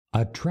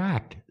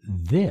Attract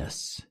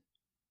this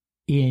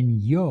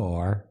in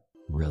your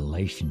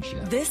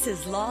relationship. This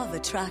is Law of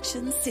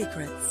Attraction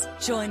Secrets.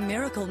 Join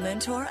Miracle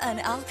Mentor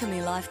and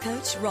Alchemy Life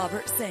Coach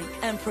Robert Zink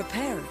and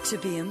prepare to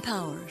be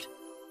empowered.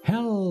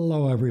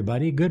 Hello,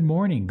 everybody. Good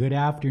morning, good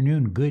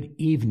afternoon, good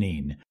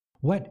evening.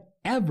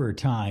 Whatever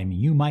time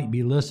you might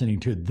be listening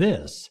to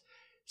this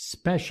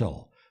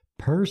special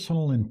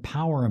personal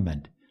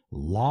empowerment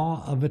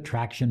Law of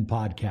Attraction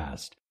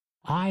podcast.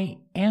 I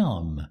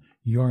am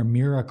your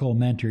miracle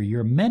mentor,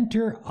 your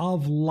mentor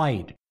of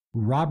light,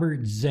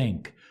 Robert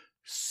Zink,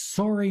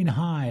 soaring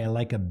high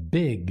like a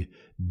big,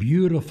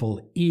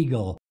 beautiful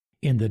eagle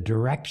in the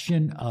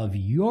direction of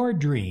your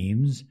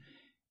dreams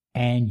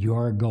and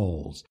your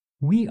goals.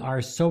 We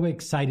are so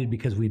excited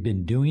because we've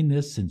been doing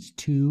this since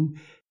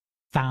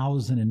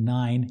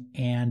 2009,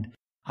 and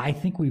I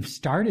think we've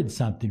started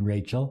something,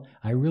 Rachel.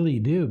 I really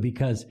do,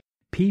 because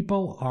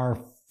people are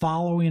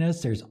following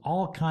us. There's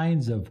all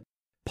kinds of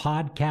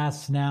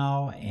podcasts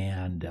now,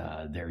 and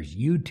there's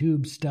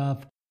YouTube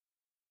stuff.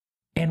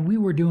 And we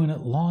were doing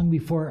it long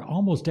before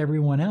almost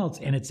everyone else.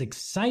 And it's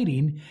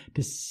exciting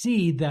to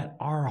see that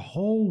our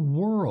whole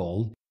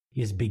world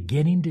is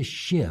beginning to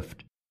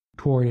shift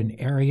toward an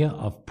area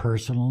of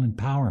personal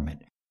empowerment.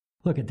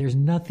 Look, there's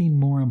nothing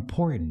more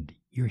important.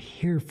 You're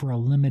here for a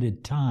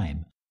limited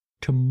time.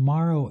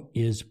 Tomorrow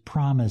is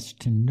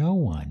promised to no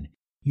one.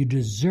 You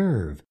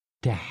deserve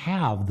to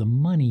have the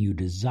money you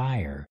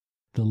desire,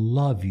 the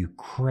love you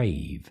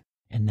crave,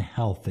 and the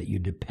health that you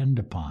depend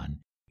upon.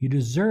 You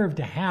deserve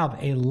to have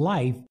a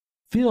life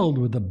filled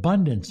with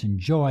abundance and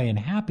joy and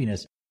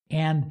happiness.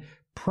 And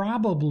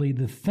probably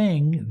the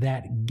thing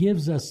that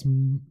gives us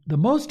the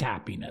most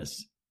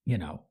happiness,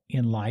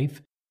 in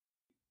life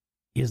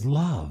is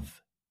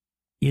love,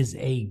 is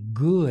a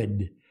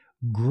good,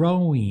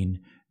 growing,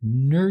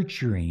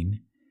 nurturing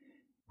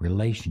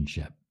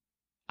relationship.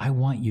 I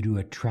want you to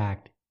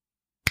attract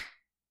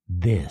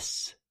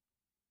this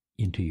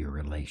into your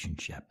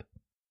relationship.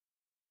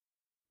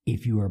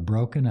 If you are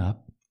broken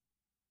up,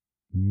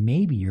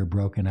 maybe you're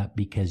broken up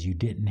because you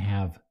didn't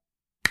have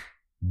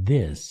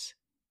this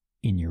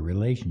in your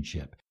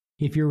relationship.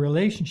 If your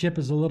relationship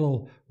is a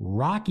little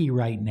rocky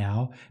right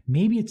now,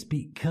 maybe it's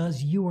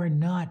because you are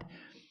not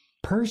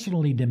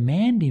personally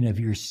demanding of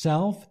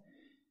yourself,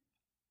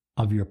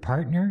 of your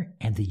partner,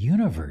 and the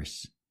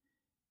universe.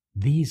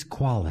 These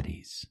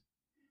qualities,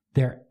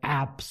 they're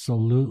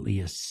absolutely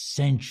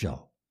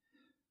essential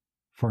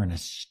for an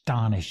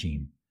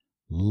astonishing,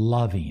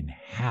 loving,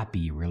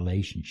 happy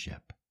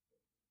relationship.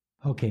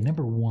 Okay,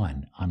 number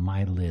one on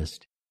my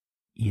list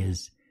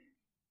is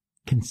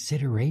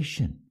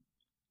consideration.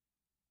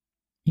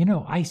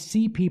 I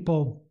see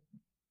people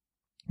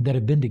that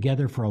have been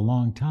together for a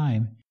long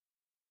time,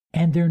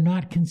 and they're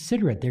not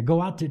considerate. They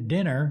go out to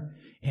dinner,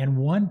 and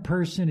one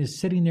person is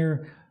sitting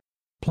there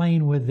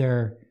playing with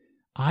their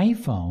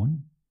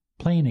iPhone,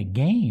 playing a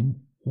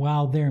game,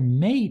 while their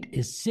mate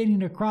is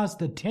sitting across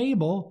the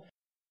table,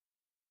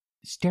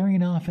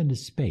 staring off into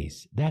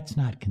space. That's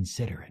not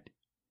considerate.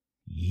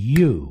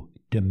 You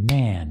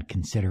demand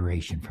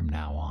consideration from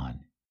now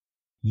on.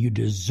 You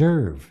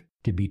deserve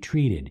to be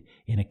treated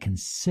in a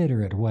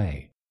considerate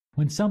way.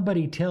 When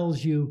somebody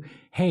tells you,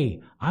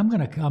 hey, I'm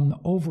going to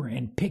come over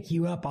and pick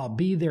you up, I'll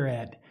be there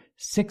at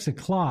 6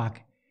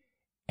 o'clock,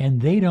 and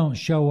they don't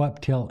show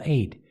up till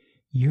 8,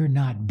 you're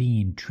not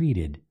being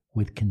treated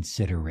with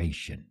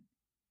consideration.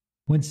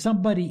 When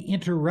somebody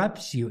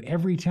interrupts you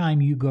every time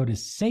you go to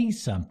say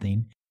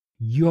something,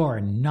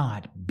 you're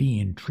not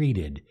being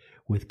treated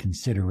with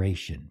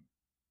consideration.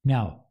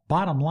 Now,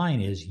 bottom line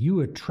is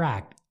you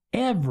attract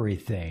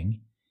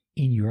everything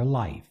in your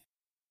life,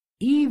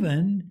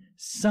 even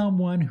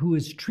someone who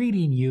is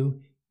treating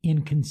you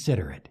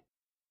inconsiderate.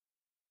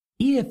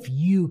 If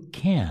you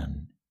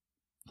can,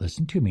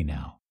 listen to me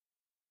now,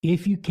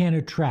 if you can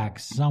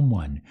attract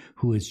someone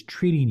who is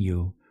treating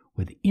you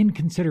with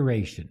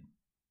inconsideration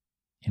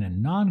in a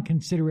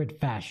non-considerate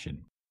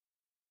fashion,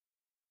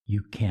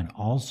 you can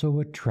also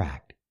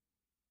attract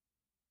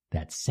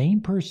that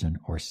same person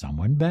or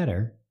someone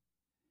better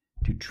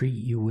to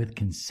treat you with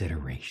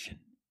consideration,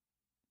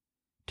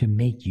 to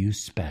make you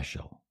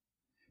special,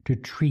 to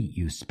treat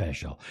you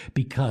special,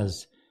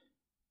 because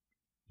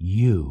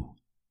you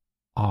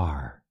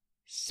are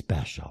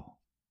special.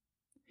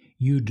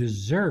 You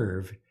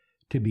deserve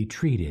to be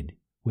treated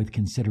with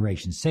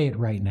consideration. Say it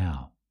right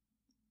now.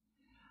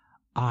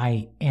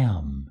 I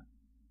am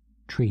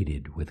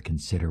treated with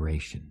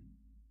consideration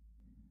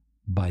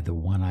by the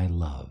one I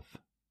love,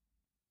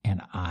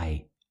 and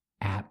I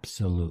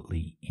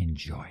absolutely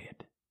enjoy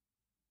it.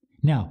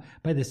 Now,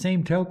 by the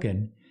same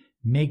token,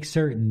 make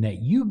certain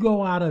that you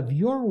go out of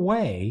your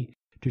way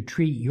to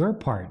treat your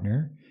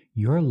partner,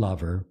 your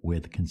lover,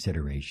 with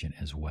consideration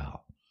as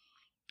well.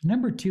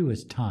 Number 2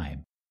 is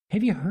time.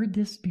 Have you heard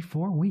this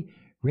before?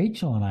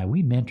 Rachel and I,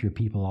 we mentor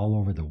people all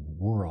over the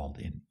world.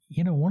 And,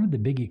 one of the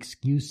big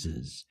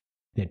excuses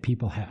that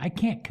people have, I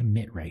can't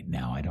commit right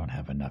now. I don't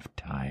have enough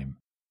time.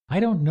 I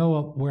don't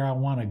know where I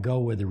want to go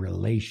with a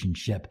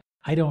relationship.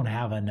 I don't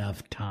have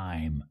enough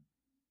time.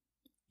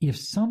 if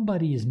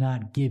somebody is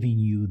not giving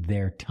you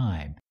their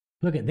time,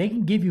 look, they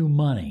can give you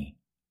money.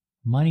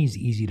 Money's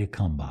easy to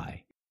come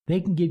by.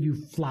 They can give you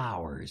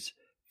flowers.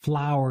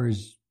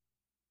 Flowers,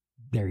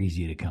 they're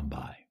easy to come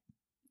by.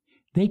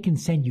 They can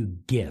send you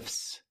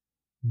gifts.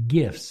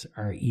 Gifts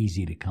are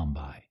easy to come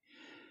by.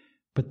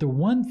 But the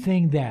one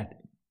thing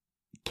that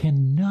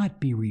cannot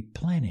be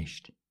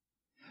replenished,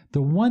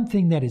 the one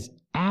thing that is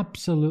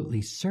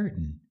absolutely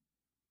certain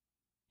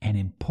and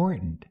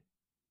important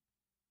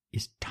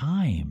is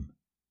time.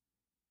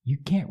 You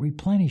can't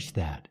replenish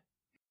that.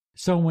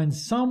 So when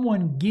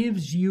someone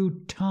gives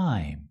you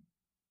time,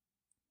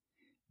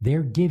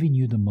 they're giving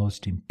you the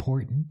most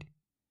important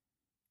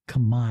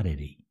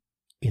commodity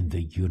in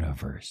the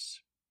universe.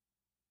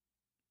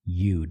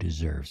 You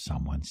deserve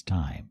someone's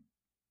time.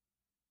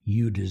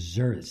 You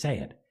deserve, say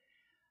it,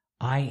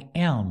 I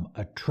am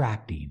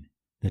attracting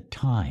the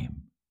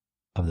time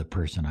of the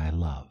person I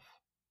love.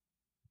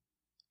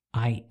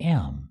 I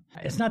am.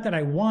 It's not that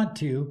I want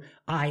to,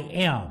 I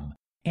am.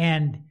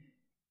 And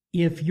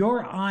if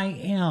your I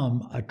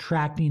am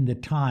attracting the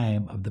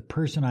time of the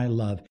person I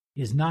love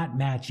is not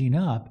matching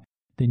up,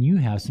 then you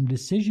have some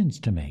decisions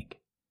to make.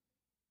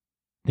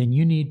 Then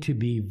you need to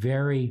be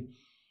very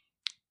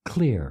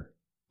clear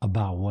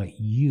about what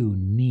you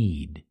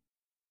need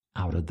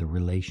out of the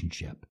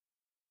relationship.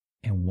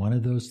 And one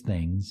of those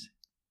things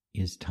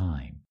is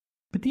time.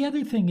 But the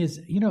other thing is,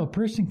 a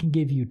person can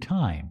give you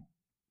time.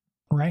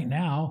 Right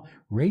now,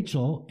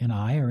 Rachel and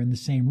I are in the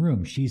same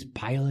room. She's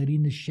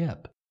piloting the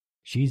ship.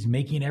 She's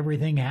making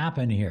everything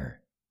happen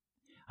here.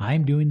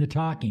 I'm doing the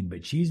talking,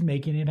 but she's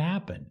making it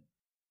happen.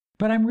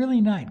 But I'm really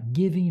not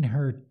giving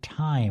her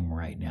time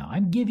right now.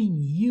 I'm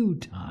giving you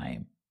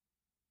time.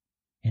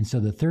 And so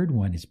the third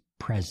one is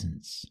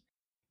presence.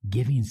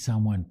 Giving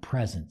someone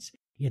presence.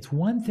 It's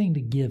one thing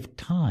to give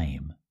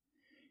time.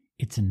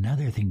 It's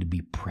another thing to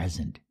be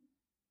present.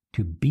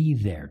 To be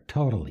there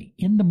totally,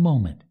 in the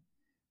moment,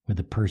 with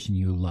the person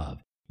you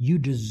love. You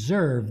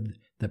deserve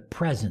the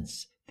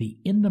presence, the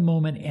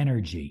in-the-moment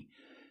energy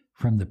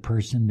from the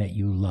person that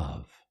you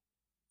love.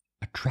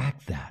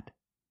 Attract that.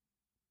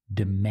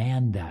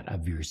 Demand that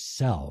of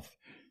yourself.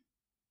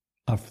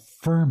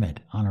 Affirm it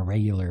on a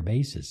regular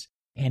basis.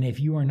 And if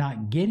you are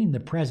not getting the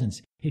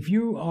presence, if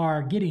you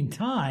are getting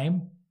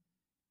time,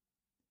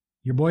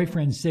 your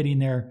boyfriend's sitting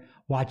there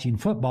watching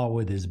football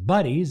with his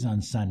buddies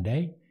on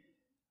Sunday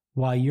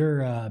while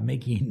you're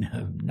making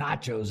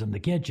nachos in the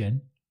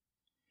kitchen,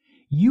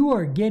 you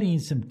are getting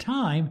some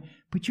time,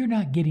 but you're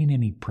not getting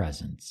any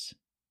presence.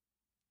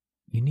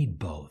 You need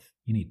both.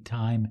 You need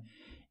time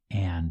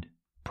and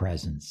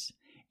presence.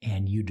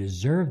 And you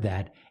deserve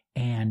that.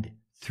 And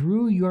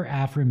through your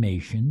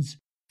affirmations,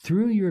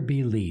 through your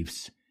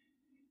beliefs,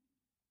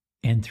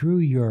 and through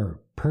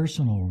your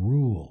personal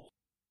rule,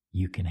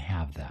 you can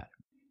have that.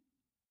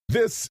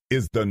 This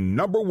is the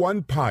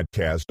 #1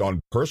 podcast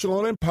on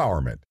personal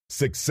empowerment,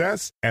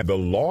 success, and the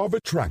law of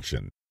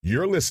attraction.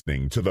 You're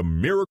listening to the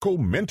Miracle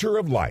Mentor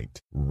of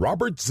Light,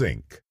 Robert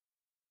Zink.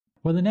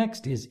 Well, the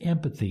next is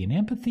empathy. And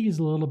empathy is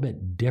a little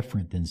bit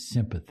different than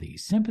sympathy.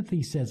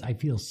 Sympathy says, I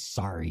feel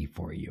sorry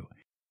for you.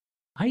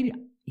 I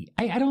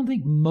don't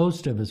think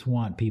most of us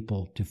want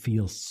people to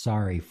feel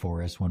sorry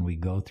for us when we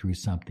go through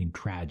something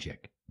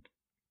tragic.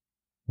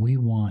 We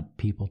want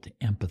people to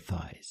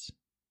empathize.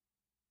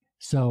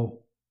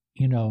 So,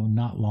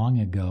 not long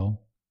ago,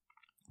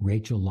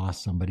 Rachel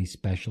lost somebody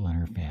special in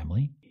her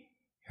family,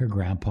 her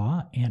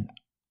grandpa, and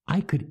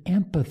I could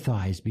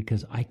empathize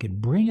because I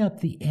could bring up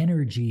the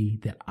energy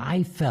that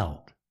I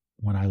felt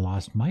when I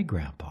lost my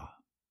grandpa.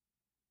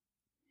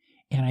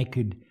 And I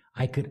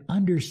could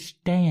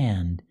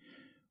understand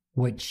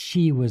what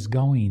she was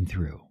going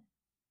through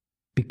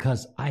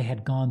because I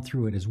had gone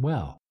through it as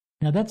well.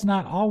 Now, that's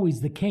not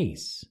always the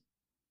case.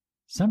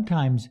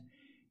 Sometimes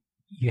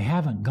you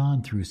haven't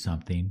gone through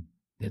something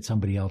that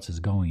somebody else is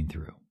going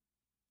through,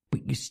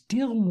 but you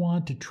still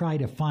want to try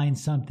to find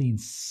something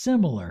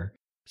similar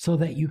so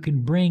that you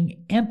can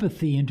bring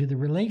empathy into the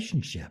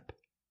relationship.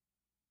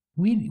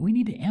 We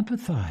need to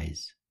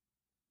empathize.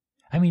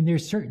 I mean,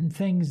 there's certain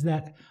things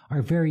that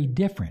are very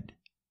different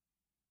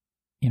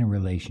in a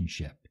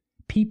relationship.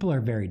 People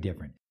are very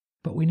different,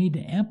 but we need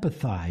to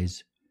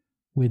empathize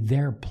with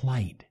their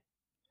plight.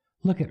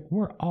 Look,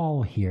 we're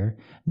all here.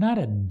 Not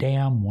a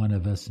damn one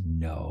of us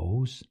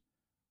knows.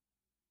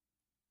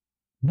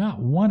 Not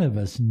one of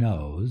us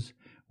knows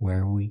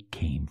where we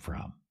came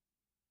from.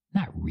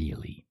 Not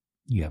really.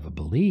 You have a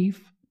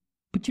belief,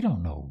 but you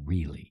don't know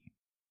really.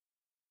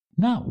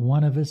 Not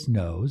one of us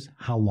knows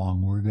how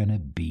long we're going to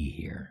be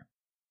here.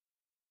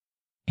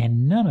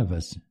 And none of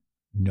us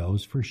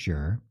knows for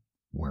sure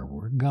where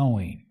we're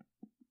going.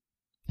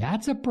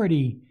 That's a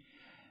pretty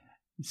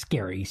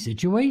scary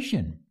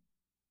situation.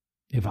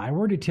 If I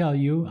were to tell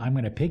you I'm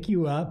going to pick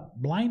you up,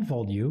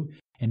 blindfold you,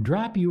 and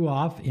drop you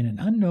off in an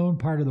unknown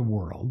part of the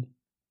world,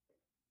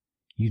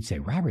 you'd say,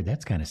 Robert,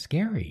 that's kind of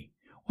scary.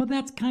 Well,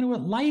 that's kind of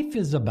what life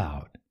is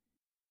about.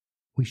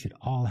 We should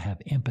all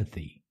have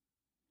empathy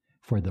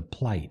for the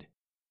plight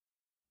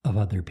of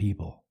other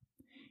people.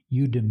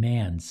 you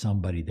demand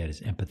somebody that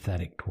is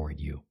empathetic toward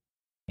you.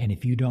 And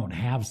if you don't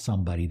have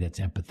somebody that's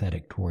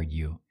empathetic toward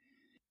you,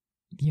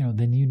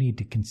 then you need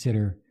to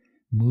consider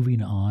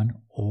moving on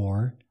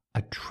or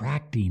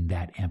attracting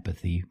that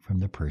empathy from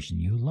the person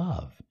you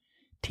love,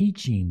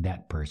 teaching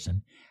that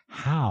person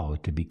how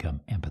to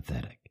become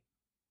empathetic.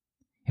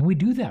 And we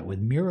do that with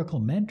Miracle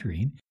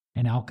Mentoring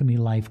and Alchemy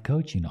Life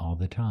Coaching all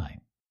the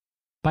time.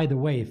 By the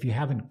way, if you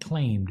haven't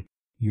claimed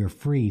your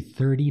free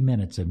 30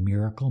 minutes of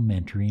Miracle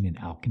Mentoring and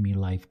Alchemy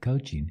Life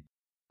Coaching,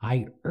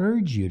 I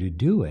urge you to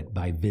do it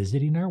by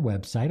visiting our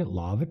website at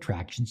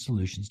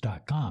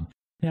lawofattractionsolutions.com.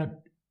 Now,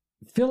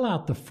 fill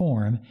out the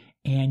form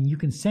and you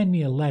can send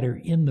me a letter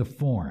in the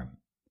form.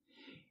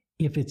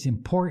 If it's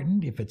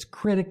important, if it's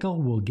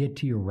critical, we'll get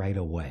to you right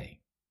away.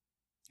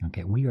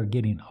 Okay, we are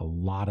getting a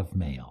lot of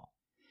mail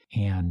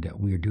and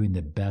we are doing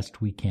the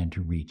best we can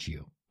to reach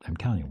you. I'm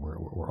telling you,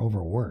 we're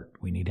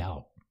overworked. We need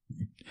help.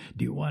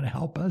 Do you want to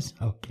help us?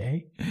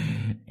 Okay.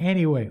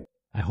 Anyway,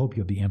 I hope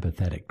you'll be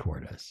empathetic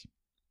toward us.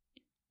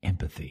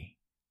 Empathy.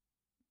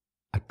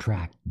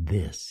 Attract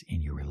this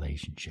in your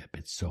relationship.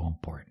 It's so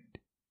important.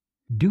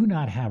 Do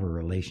not have a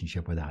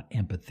relationship without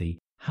empathy.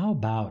 How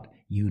about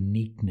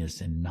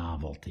uniqueness and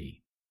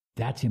novelty?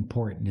 That's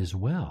important as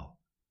well.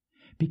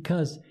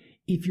 Because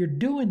if you're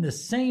doing the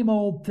same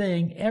old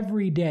thing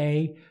every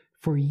day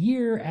for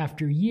year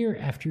after year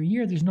after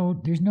year, there's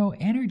no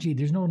energy,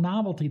 there's no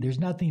novelty, there's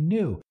nothing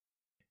new.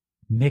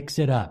 Mix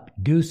it up,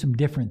 do some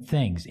different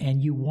things,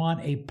 and you want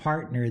a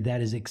partner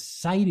that is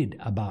excited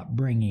about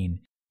bringing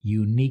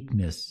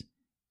uniqueness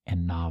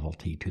and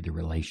novelty to the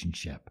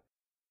relationship.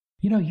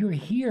 You're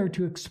here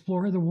to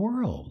explore the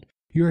world.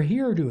 You're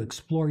here to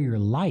explore your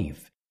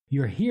life.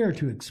 You're here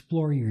to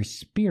explore your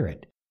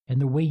spirit.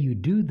 And the way you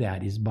do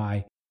that is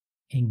by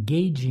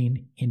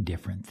engaging in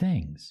different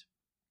things.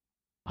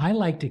 I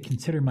like to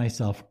consider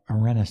myself a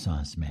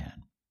Renaissance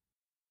man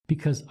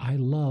because I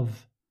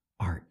love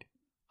art.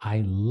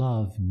 I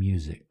love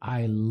music.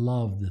 I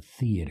love the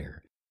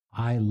theater.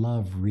 I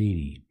love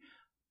reading.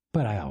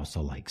 But I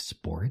also like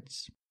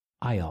sports.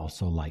 I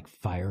also like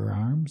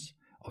firearms.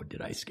 Oh,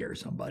 did I scare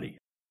somebody?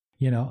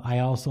 I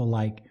also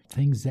like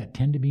things that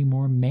tend to be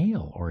more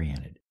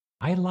male-oriented.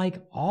 I like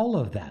all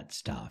of that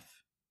stuff.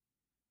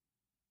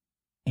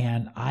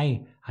 And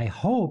I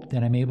hope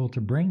that I'm able to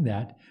bring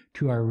that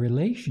to our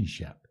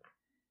relationship.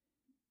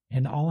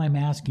 And all I'm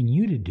asking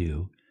you to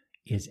do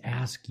is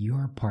ask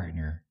your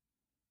partner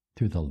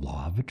through the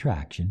law of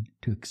attraction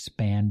to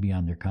expand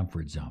beyond their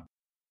comfort zone.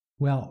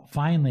 Well,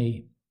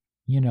 finally,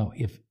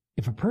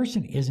 if a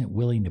person isn't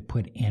willing to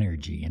put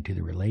energy into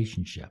the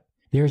relationship,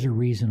 there's a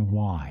reason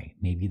why.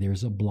 Maybe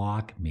there's a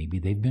block. Maybe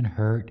they've been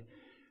hurt.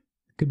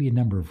 It could be a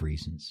number of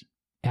reasons.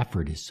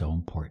 Effort is so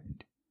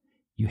important.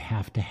 You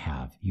have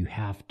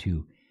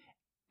to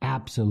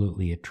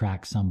absolutely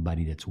attract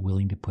somebody that's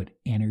willing to put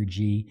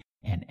energy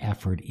and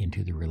effort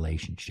into the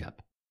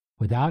relationship.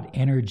 Without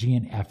energy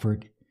and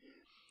effort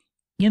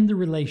in the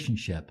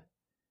relationship,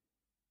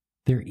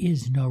 there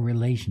is no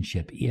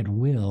relationship. It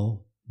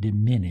will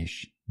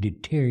diminish,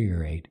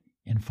 deteriorate,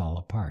 and fall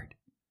apart.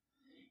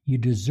 You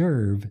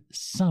deserve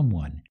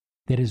someone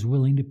that is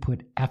willing to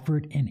put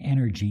effort and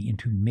energy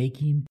into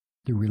making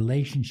the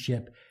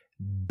relationship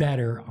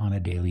better on a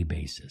daily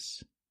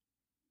basis.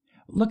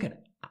 Look,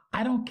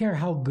 I don't care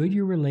how good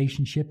your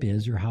relationship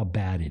is or how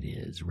bad it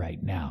is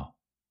right now.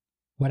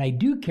 What I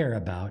do care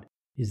about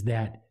is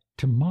that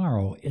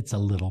tomorrow it's a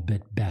little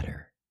bit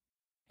better.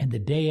 And the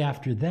day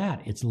after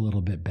that, it's a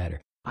little bit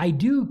better. I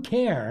do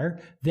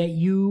care that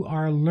you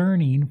are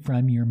learning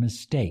from your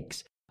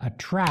mistakes.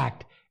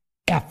 Attract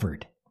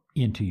effort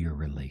into your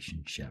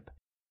relationship.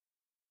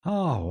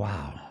 Oh,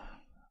 wow.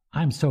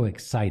 I'm so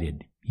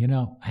excited.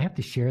 I have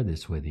to share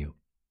this with you.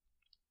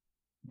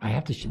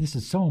 This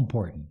is so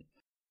important.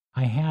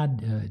 I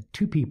had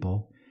two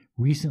people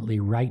recently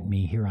write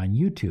me here on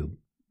YouTube.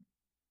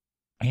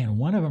 And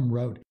one of them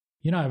wrote,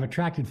 I've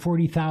attracted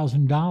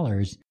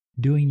 $40,000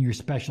 doing your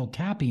special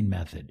tapping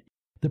method.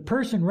 The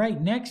person right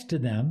next to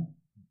them,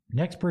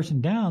 next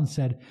person down,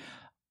 said,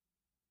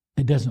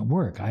 it doesn't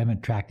work. I haven't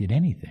attracted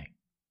anything.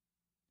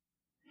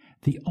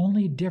 The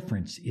only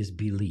difference is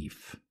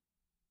belief.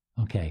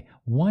 Okay,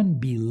 one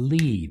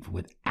believed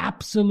with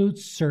absolute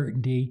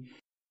certainty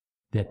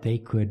that they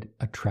could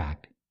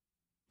attract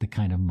the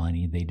kind of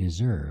money they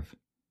deserve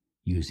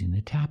using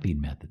the tapping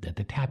method, that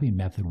the tapping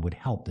method would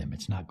help them.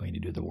 It's not going to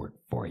do the work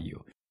for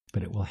you,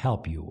 but it will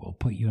help you. It will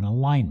put you in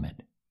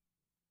alignment.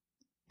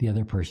 The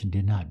other person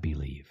did not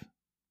believe.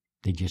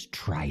 They just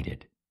tried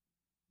it.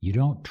 You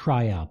don't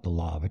try out the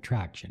law of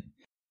attraction.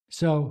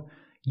 So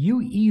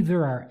you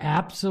either are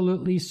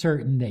absolutely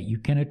certain that you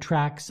can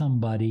attract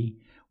somebody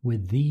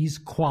with these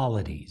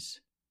qualities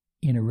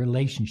in a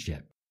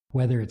relationship,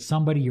 whether it's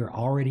somebody you're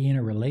already in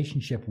a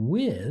relationship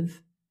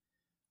with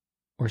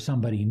or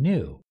somebody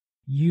new.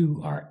 You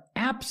are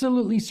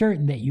absolutely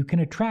certain that you can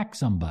attract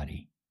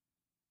somebody,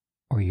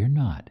 or you're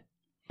not.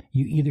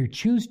 You either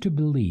choose to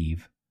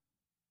believe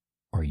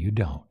or you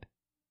don't.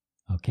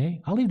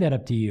 Okay? I'll leave that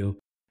up to you,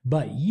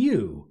 but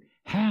you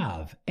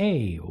Have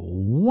a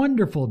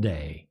wonderful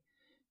day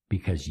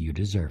because you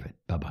deserve it.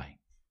 Bye-bye.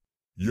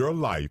 Your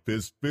life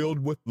is filled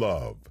with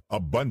love,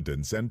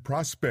 abundance, and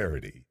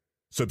prosperity.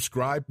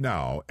 Subscribe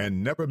now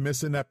and never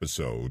miss an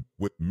episode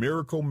with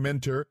Miracle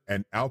Mentor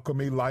and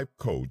Alchemy Life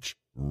Coach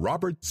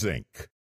Robert Zink.